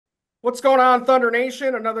What's going on, Thunder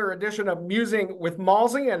Nation? Another edition of Musing with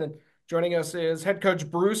Malsy, and joining us is head coach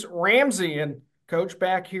Bruce Ramsay. And coach,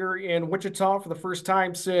 back here in Wichita for the first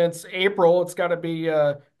time since April. It's got to be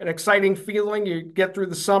an exciting feeling. You get through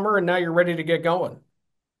the summer, and now you're ready to get going.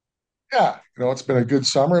 Yeah, it's been a good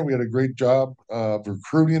summer. We had a great job of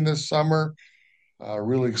recruiting this summer.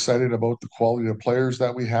 Really excited about the quality of players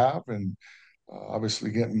that we have, and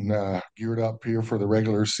obviously getting geared up here for the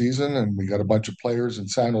regular season. And we got a bunch of players in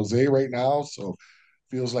San Jose right now, so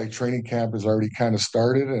feels like training camp has already kind of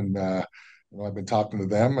started. And I've been talking to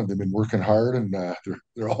them, and they've been working hard, and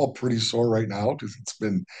they're all pretty sore right now because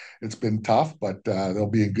it's been tough, but they'll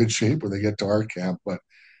be in good shape when they get to our camp. But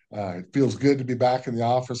it feels good to be back in the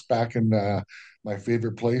office, back in my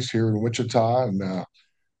favorite place here in Wichita, and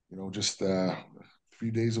just a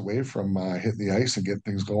few days away from hitting the ice and getting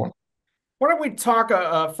things going. Why don't we talk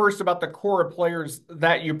first about the core of players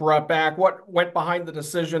that you brought back? What went behind the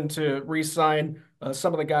decision to re-sign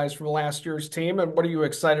some of the guys from last year's team, and what are you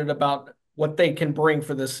excited about what they can bring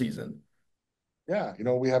for this season? Yeah,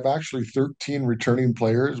 we have actually 13 returning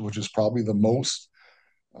players, which is probably the most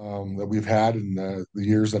that we've had in the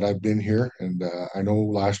years that I've been here. And I know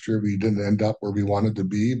last year we didn't end up where we wanted to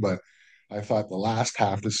be, but I thought the last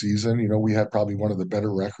half of the season, we had probably one of the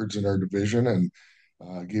better records in our division and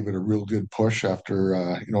gave it a real good push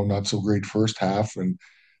after, not so great first half. And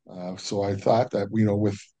so I thought that,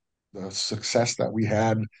 with the success that we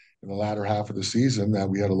had in the latter half of the season, that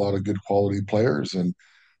we had a lot of good quality players. And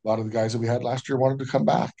a lot of the guys that we had last year wanted to come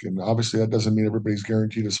back. And obviously, that doesn't mean everybody's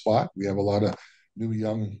guaranteed a spot. We have a lot of new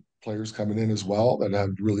young players coming in as well that have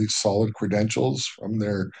really solid credentials from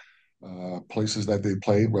their places that they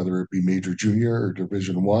played, whether it be major junior or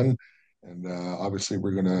Division One. And obviously,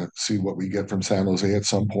 we're going to see what we get from San Jose at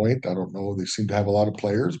some point. I don't know. They seem to have a lot of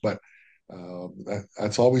players, but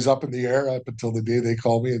that's always up in the air up until the day they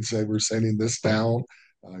call me and say we're sending this down.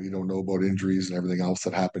 You don't know about injuries and everything else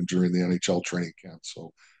that happened during the NHL training camp.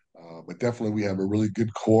 So, but definitely we have a really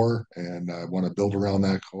good core, and I want to build around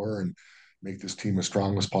that core and make this team as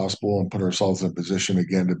strong as possible and put ourselves in a position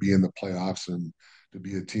again to be in the playoffs and to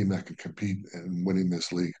be a team that can compete in winning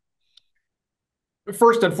this league.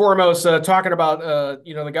 First and foremost, talking about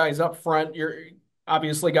the guys up front, you're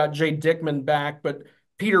obviously got Jay Dickman back, but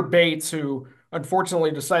Peter Bates, who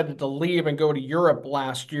unfortunately decided to leave and go to Europe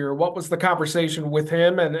last year. What was the conversation with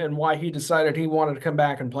him and why he decided he wanted to come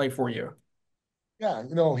back and play for you? Yeah,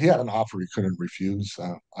 he had an offer he couldn't refuse.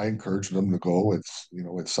 I encouraged him to go.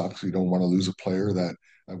 It sucks. You don't want to lose a player that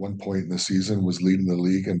at one point in the season was leading the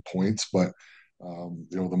league in points, but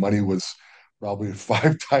the money was probably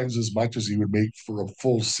five times as much as he would make for a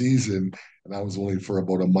full season, and that was only for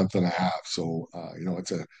about a month and a half. So,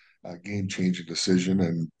 it's a game-changing decision,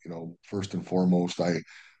 and first and foremost, I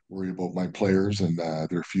worry about my players and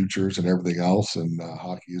their futures and everything else. And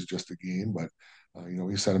hockey is just a game, but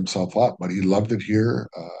he set himself up, but he loved it here.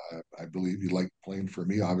 I believe he liked playing for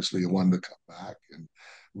me. Obviously, he wanted to come back and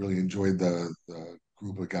really enjoyed the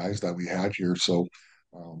group of guys that we had here. So,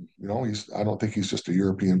 I don't think he's just a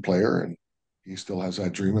European player, and he still has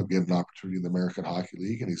that dream of getting an opportunity in the American Hockey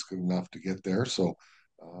League, and he's good enough to get there. So,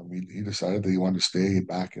 he decided that he wanted to stay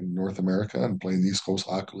back in North America and play in the East Coast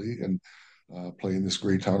Hockey League and play in this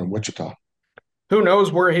great town in Wichita. Who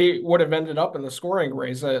knows where he would have ended up in the scoring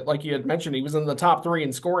race? Like you had mentioned, he was in the top three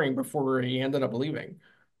in scoring before he ended up leaving.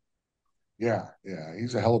 Yeah, yeah,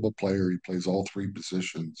 he's a hell of a player. He plays all three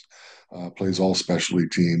positions, plays all specialty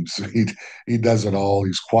teams. He does it all.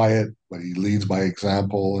 He's quiet, but he leads by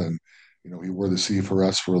example. And he wore the C for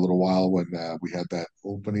us for a little while when we had that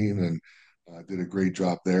opening, and did a great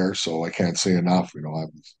job there. So I can't say enough. I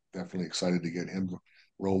was definitely excited to get him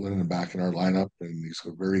rolling and back in our lineup. And he's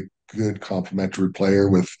a very good complementary player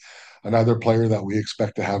with another player that we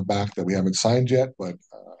expect to have back that we haven't signed yet, but.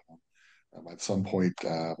 At some point,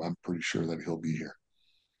 I'm pretty sure that he'll be here.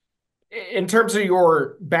 In terms of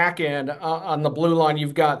your back end on the blue line,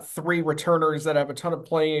 you've got three returners that have a ton of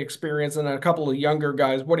playing experience and a couple of younger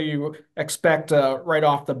guys. What do you expect right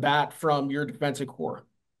off the bat from your defensive core?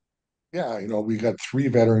 Yeah, we got three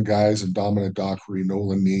veteran guys in Dominic Dockery,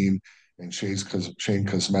 Nolan Neen, and Shane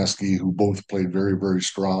Kosmeski, who both played very, very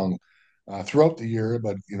strong throughout the year.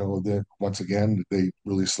 But, once again, they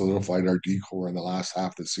really solidified our decor in the last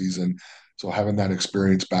half of the season. So having that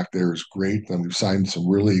experience back there is great. And we've signed some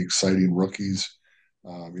really exciting rookies.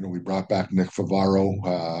 We brought back Nick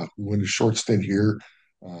Favaro, who in a short stint here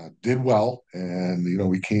did well. And,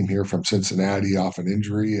 we came here from Cincinnati off an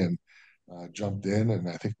injury and jumped in, and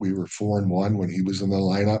I think we were 4-1 when he was in the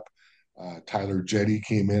lineup. Tyler Jetty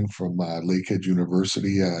came in from Lakehead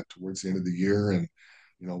University towards the end of the year, and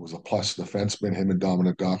was a plus defenseman. Him and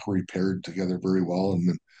Dominic Dockery paired together very well. And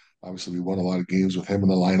then obviously we won a lot of games with him in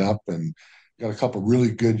the lineup and got a couple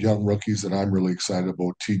really good young rookies that I'm really excited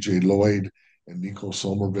about. TJ Lloyd and Nico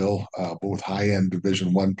Somerville, both high-end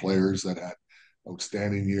Division I players that had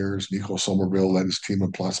outstanding years. Nico Somerville led his team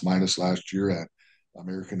in plus minus last year at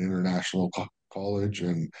American International College.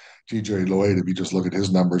 And TJ Lloyd, if you just look at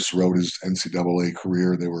his numbers throughout his NCAA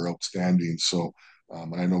career, they were outstanding. So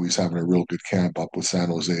and I know he's having a real good camp up with San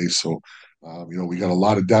Jose. So, we got a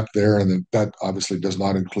lot of depth there, and then that obviously does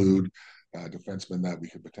not include defensemen that we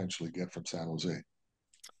could potentially get from San Jose.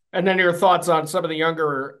 And then your thoughts on some of the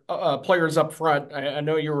younger players up front. I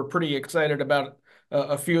know you were pretty excited about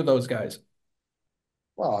a few of those guys.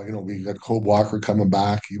 Well, we got Cole Walker coming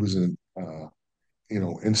back. He was an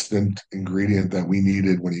instant ingredient that we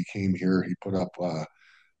needed when he came here. He put up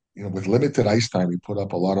with limited ice time, he put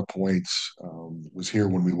up a lot of points. Was here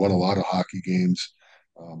when we won a lot of hockey games.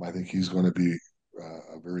 I think he's going to be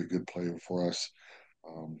a very good player for us.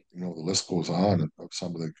 The list goes on of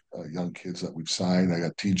some of the young kids that we've signed. I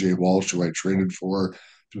got TJ Walsh, who I traded for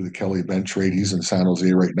through the Kelly Benn trade. He's in San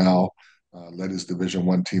Jose right now. Led his Division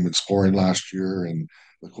I team in scoring last year, and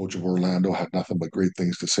the coach of Orlando had nothing but great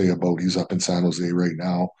things to say about. He's up in San Jose right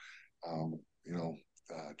now. Um, you know,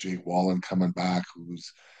 Jake Wallen coming back,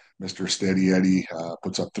 who's Mr. Steady Eddie,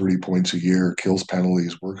 puts up 30 points a year, kills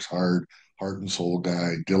penalties, works hard, heart and soul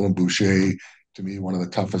guy. Dylan Boucher, to me, one of the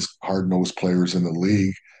toughest hard-nosed players in the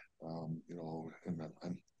league.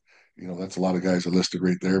 That's a lot of guys are listed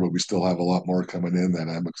right there, but we still have a lot more coming in that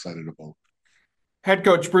I'm excited about. Head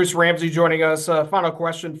coach Bruce Ramsay joining us. Final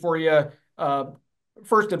question for you. Uh,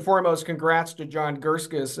 First and foremost, congrats to John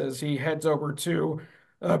Gerskis as he heads over to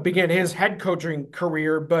begin his head coaching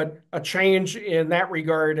career, but a change in that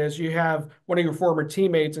regard as you have one of your former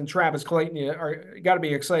teammates in Travis Clayton. You got to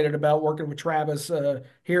be excited about working with Travis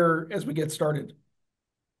here as we get started.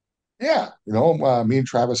 Yeah, me and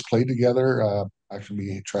Travis played together. Actually,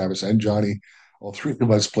 me, Travis, and Johnny, all three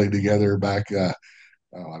of us played together back. I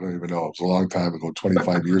don't even know. It was a long time ago,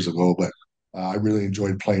 25 years ago, but I really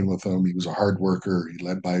enjoyed playing with him. He was a hard worker. He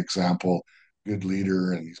led by example, good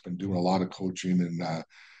leader, and he's been doing a lot of coaching in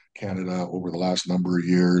Canada over the last number of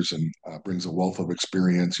years and brings a wealth of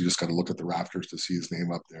experience. You just got to look at the Raptors to see his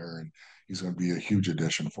name up there, and he's going to be a huge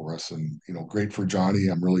addition for us. And, great for Johnny.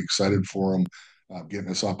 I'm really excited for him getting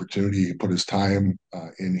this opportunity. He put his time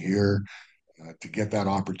in here to get that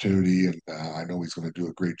opportunity, and I know he's going to do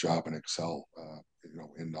a great job and excel,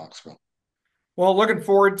 in Knoxville. Well, looking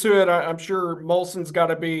forward to it. I'm sure Molson's got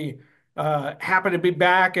to be happy to be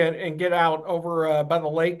back and get out over by the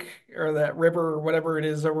lake or that river or whatever it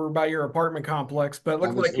is over by your apartment complex. But it It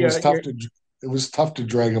looks was like it was tough to it was tough to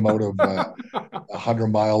drag him out of a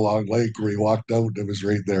 100-mile long lake where he walked out. It was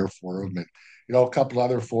right there for him, and a couple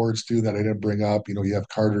other forwards too that I didn't bring up. You have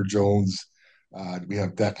Carter Jones. We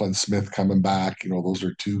have Declan Smith coming back. Those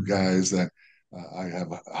are two guys that I have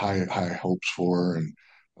high hopes for, and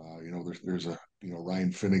there's a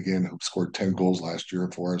Ryan Finnegan who scored 10 goals last year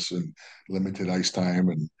for us in limited ice time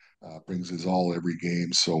and brings his all every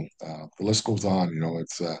game. So the list goes on.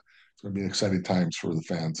 It's going to be exciting times for the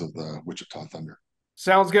fans of the Wichita Thunder.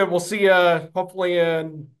 sounds good. We'll see you hopefully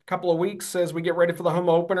in a couple of weeks as we get ready for the home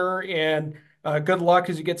opener. And good luck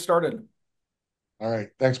as you get started. All right.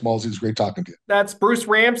 Thanks, Malsy. It's great talking to you. That's Bruce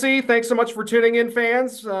Ramsay. Thanks so much for tuning in,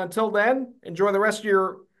 fans. Until then, enjoy the rest of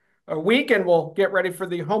your week, and we'll get ready for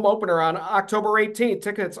the home opener on October 18th.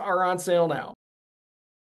 Tickets are on sale now.